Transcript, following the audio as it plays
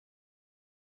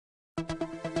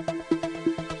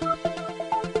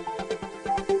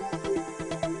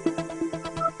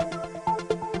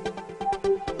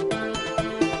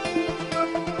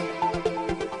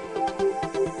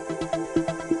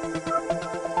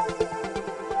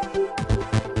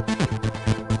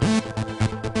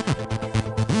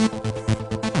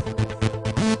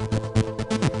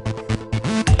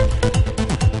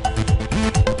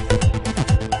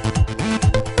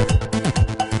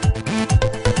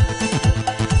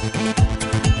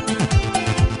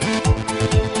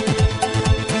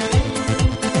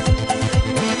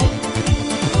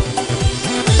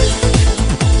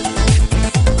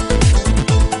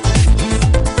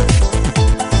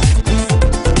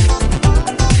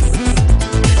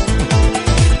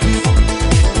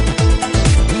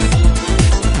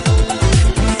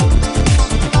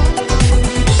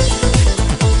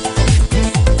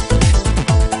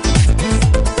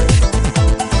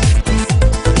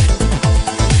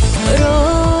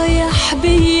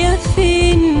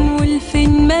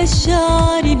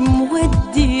مشاعري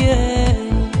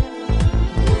مودياني،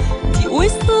 دي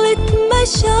وصلت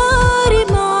مشاعري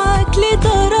معاك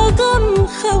لدرجة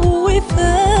مخوفاني.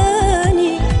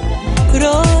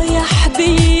 رايح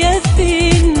بيا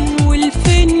فين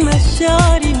والفين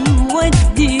مشاعري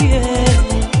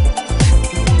مودياني،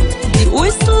 دي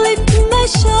وصلت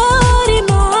مشاعري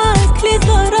معاك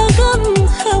لدرجة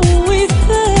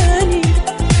مخوفاني.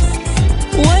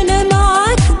 وانا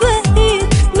معاك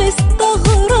بقيت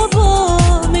مستغربة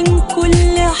من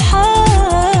كل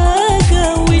حاجة،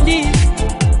 وليه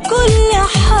كل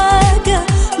حاجة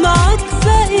معاك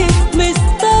بقيت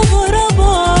مستغرباني.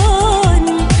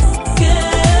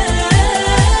 كلام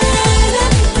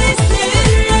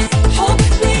بسرك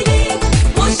حبي ليك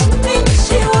مش من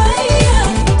شوية،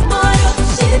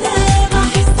 معرفش ده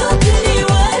محسوب لي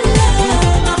ولا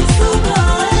محسوب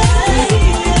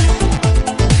عليا،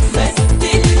 بس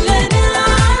اللي أنا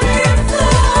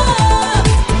عارفاه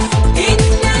إن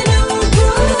أنا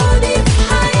وجودي في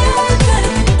حياتك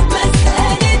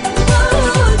مسألة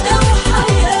موت أو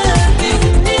حياة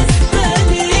بالنسبة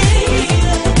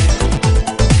ليا.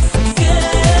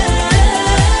 كلام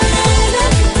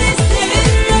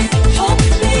بسرك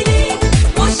حبي ليك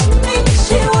مش من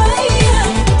شوية،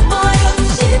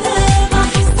 معرفش ده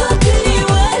محسوب لي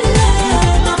ولا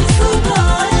محسوب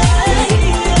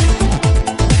عليا،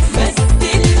 بس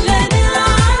اللي أنا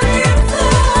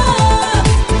عارفاه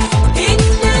إن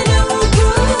أنا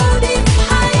وجودي في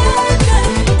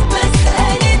حياتك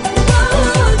مسألة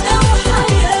موت أو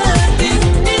حياة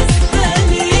بالنسبة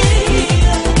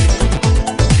ليا.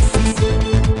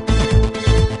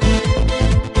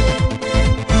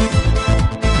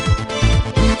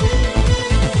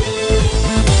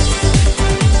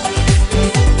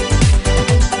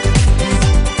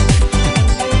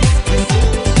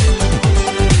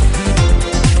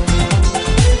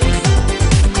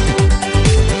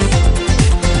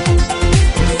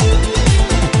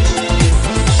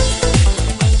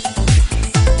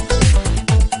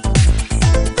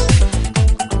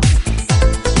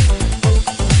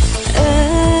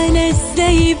 أنا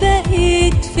إزاي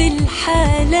بقيت في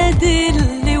الحالة دي؟